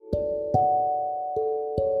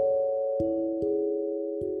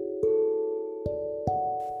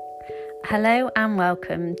Hello and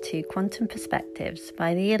welcome to Quantum Perspectives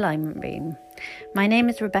by the Alignment Room. My name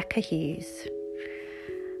is Rebecca Hughes.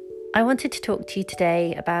 I wanted to talk to you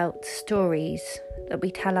today about stories that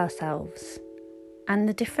we tell ourselves and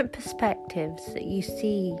the different perspectives that you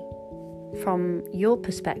see from your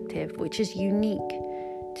perspective, which is unique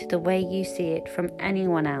to the way you see it from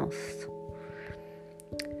anyone else.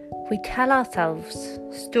 We tell ourselves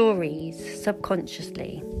stories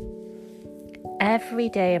subconsciously. Every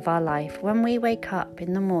day of our life, when we wake up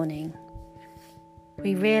in the morning,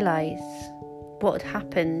 we realise what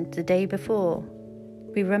happened the day before.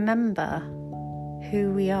 We remember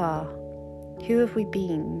who we are. Who have we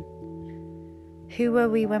been? Who were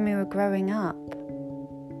we when we were growing up?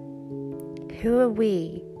 Who are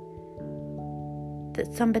we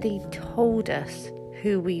that somebody told us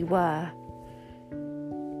who we were?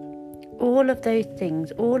 All of those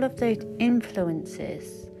things, all of those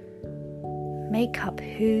influences make up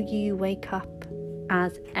who you wake up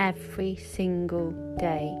as every single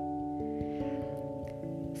day.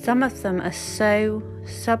 Some of them are so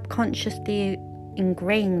subconsciously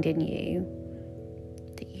ingrained in you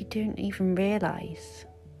that you don't even realise.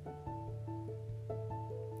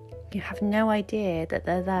 You have no idea that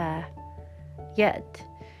they're there, yet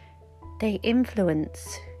they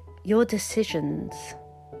influence your decisions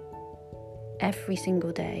every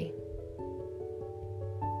single day.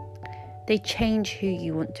 They change who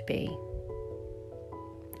you want to be.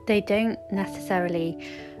 They don't necessarily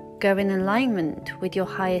go in alignment with your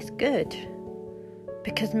highest good,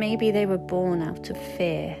 because maybe they were born out of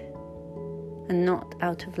fear and not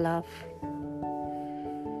out of love.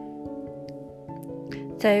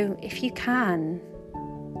 So if you can,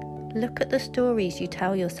 look at the stories you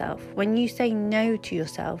tell yourself. When you say no to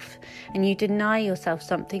yourself and you deny yourself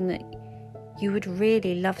something that you would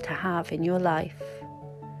really love to have in your life,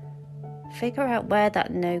 figure out where that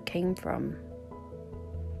no came from.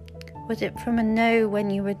 Was it from a no when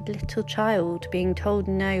you were a little child, being told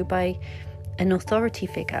no by an authority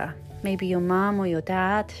figure? Maybe your mum or your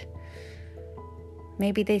dad.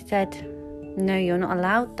 Maybe they said, no, you're not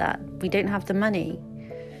allowed that. We don't have the money.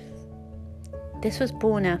 This was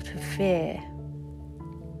born out of fear.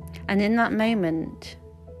 And in that moment,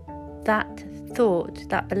 that thought,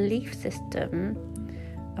 that belief system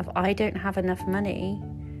of I don't have enough money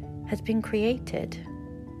has been created.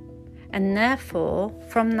 And therefore,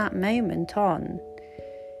 from that moment on,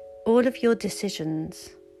 all of your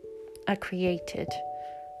decisions are created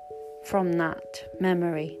from that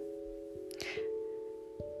memory.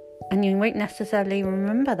 And you won't necessarily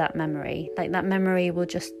remember that memory. Like, that memory will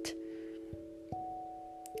just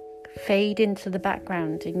fade into the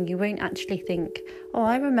background, and you won't actually think, oh,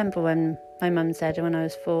 I remember when my mum said when I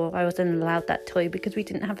was 4 I wasn't allowed that toy because we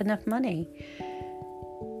didn't have enough money.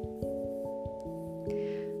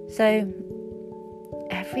 So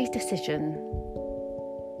every decision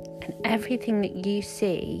and everything that you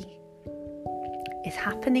see is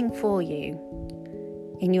happening for you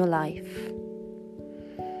in your life.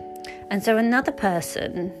 And so another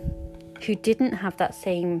person who didn't have that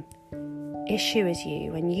same issue as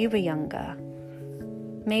you when you were younger,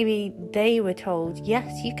 maybe they were told,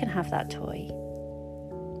 yes, you can have that toy.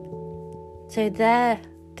 So their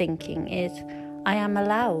thinking is, I am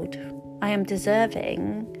allowed, I am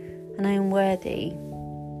deserving, and I am worthy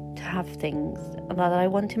to have things that I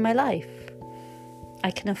want in my life. I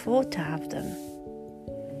can afford to have them.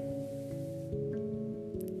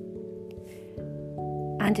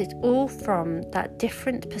 And it's all from that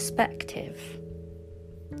different perspective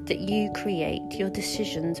that you create your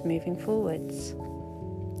decisions moving forwards.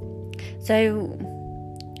 So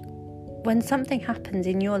when something happens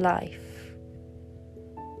in your life,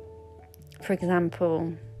 for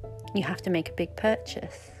example, you have to make a big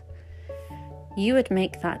purchase, you would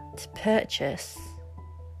make that purchase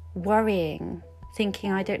worrying, thinking,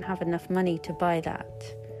 I don't have enough money to buy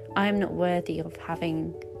that. I'm not worthy of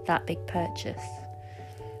having that big purchase.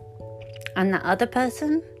 And that other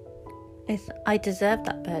person is, I deserve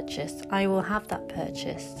that purchase. I will have that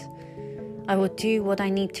purchase. I will do what I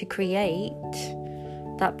need to create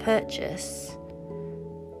that purchase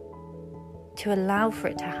to allow for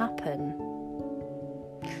it to happen.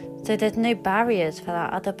 So there's no barriers for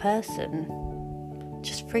that other person.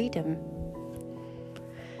 Just freedom.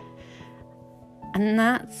 And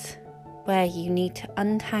that's where you need to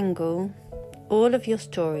untangle all of your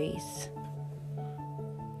stories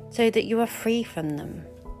so that you are free from them.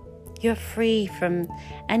 You're free from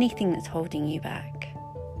anything that's holding you back.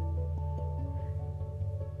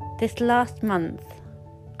 This last month,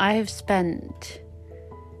 I have spent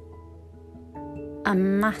a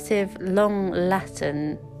massive long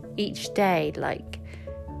lesson each day, like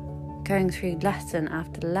going through lesson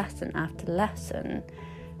after lesson after lesson,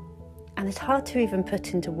 and it's hard to even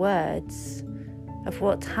put into words of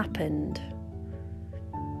what's happened.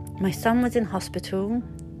 My son was in hospital.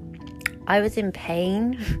 I was in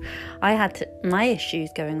pain. I had my issues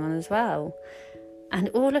going on as well. And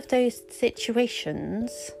all of those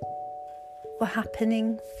situations were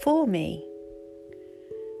happening for me.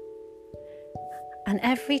 And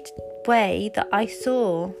every way that I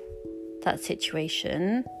saw that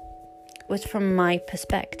situation was from my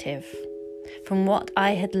perspective, from what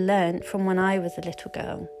I had learned from when I was a little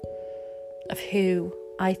girl, of who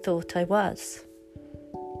I thought I was.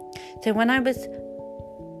 So when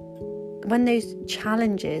those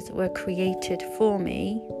challenges were created for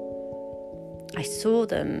me, I saw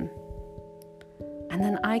them, and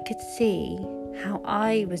then I could see how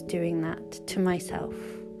I was doing that to myself.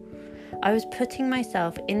 I was putting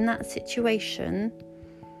myself in that situation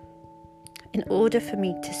in order for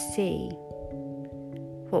me to see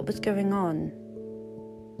what was going on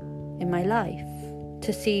in my life,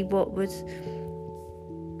 to see what was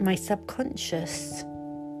my subconscious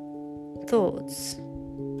thoughts.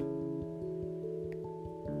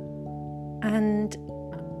 And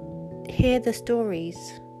hear the stories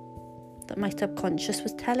that my subconscious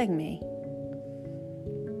was telling me.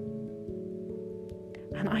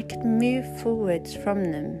 And I could move forwards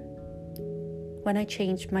from them when I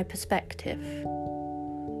changed my perspective.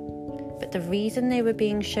 But the reason they were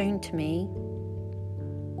being shown to me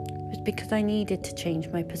was because I needed to change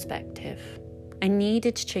my perspective. I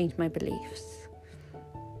needed to change my beliefs.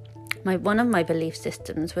 One of my belief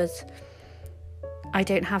systems was, I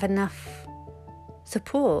don't have enough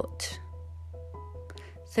support.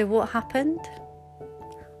 So what happened?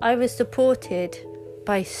 I was supported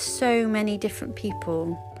by so many different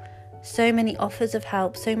people, so many offers of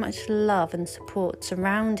help, so much love and support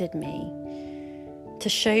surrounded me to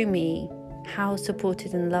show me how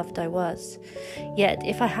supported and loved I was. Yet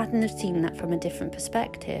if I hadn't have seen that from a different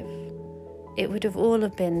perspective, it would have all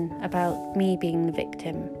have been about me being the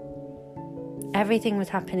victim. Everything was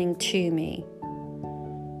happening to me.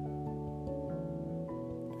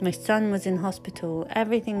 My son was in hospital.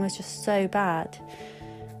 Everything was just so bad.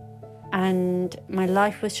 And my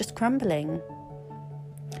life was just crumbling.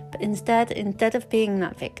 But instead of being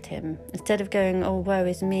that victim, instead of going, oh, woe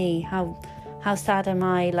is me, how sad am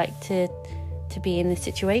I to be in this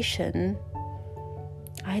situation,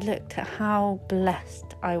 I looked at how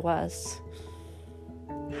blessed I was.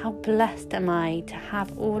 How blessed am I to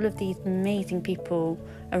have all of these amazing people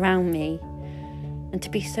around me and to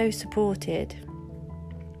be so supported.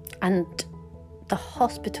 And the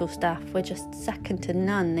hospital staff were just second to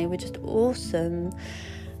none. They were just awesome.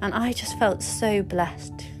 And I just felt so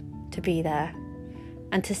blessed to be there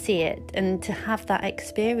and to see it and to have that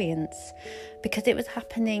experience, because it was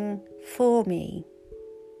happening for me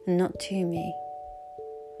and not to me.